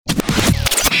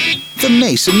The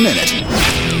Mason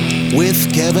Minute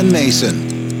with Kevin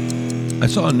Mason. I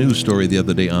saw a news story the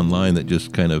other day online that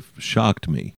just kind of shocked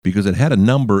me because it had a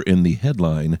number in the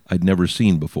headline I'd never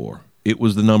seen before. It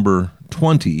was the number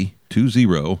 20,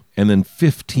 and then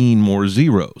 15 more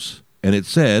zeros. And it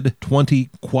said 20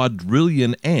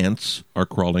 quadrillion ants are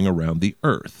crawling around the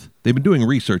Earth. They've been doing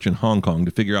research in Hong Kong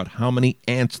to figure out how many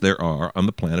ants there are on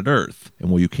the planet Earth. And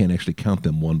while you can't actually count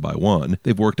them one by one,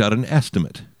 they've worked out an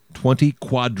estimate. 20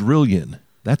 quadrillion.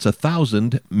 That's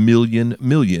 1,000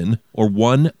 million, or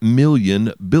 1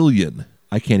 million billion.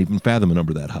 I can't even fathom a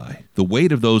number that high. The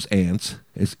weight of those ants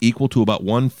is equal to about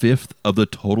 1/5 of the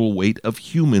total weight of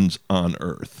humans on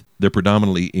Earth. They're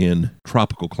predominantly in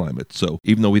tropical climates, so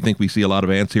even though we think we see a lot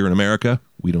of ants here in America,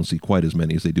 we don't see quite as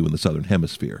many as they do in the southern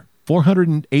hemisphere.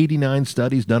 489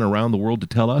 studies done around the world to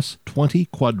tell us 20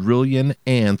 quadrillion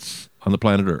ants on the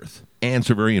planet Earth.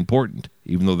 Ants are very important,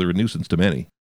 even though they're a nuisance to many.